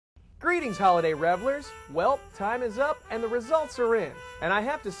Greetings, holiday revelers! Well, time is up and the results are in. And I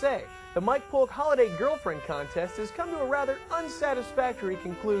have to say, the Mike Polk Holiday Girlfriend Contest has come to a rather unsatisfactory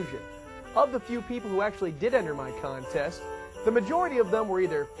conclusion. Of the few people who actually did enter my contest, the majority of them were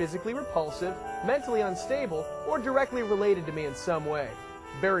either physically repulsive, mentally unstable, or directly related to me in some way.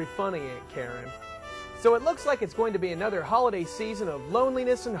 Very funny, Aunt Karen. So it looks like it's going to be another holiday season of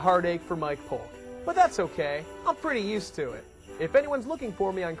loneliness and heartache for Mike Polk. But that's okay, I'm pretty used to it. If anyone's looking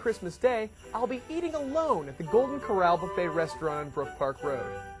for me on Christmas Day, I'll be eating alone at the Golden Corral Buffet restaurant on Brook Park Road.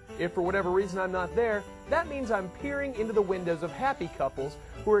 If for whatever reason I'm not there, that means I'm peering into the windows of happy couples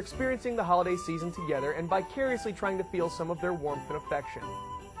who are experiencing the holiday season together and vicariously trying to feel some of their warmth and affection.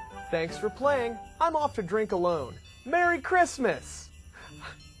 Thanks for playing. I'm off to drink alone. Merry Christmas!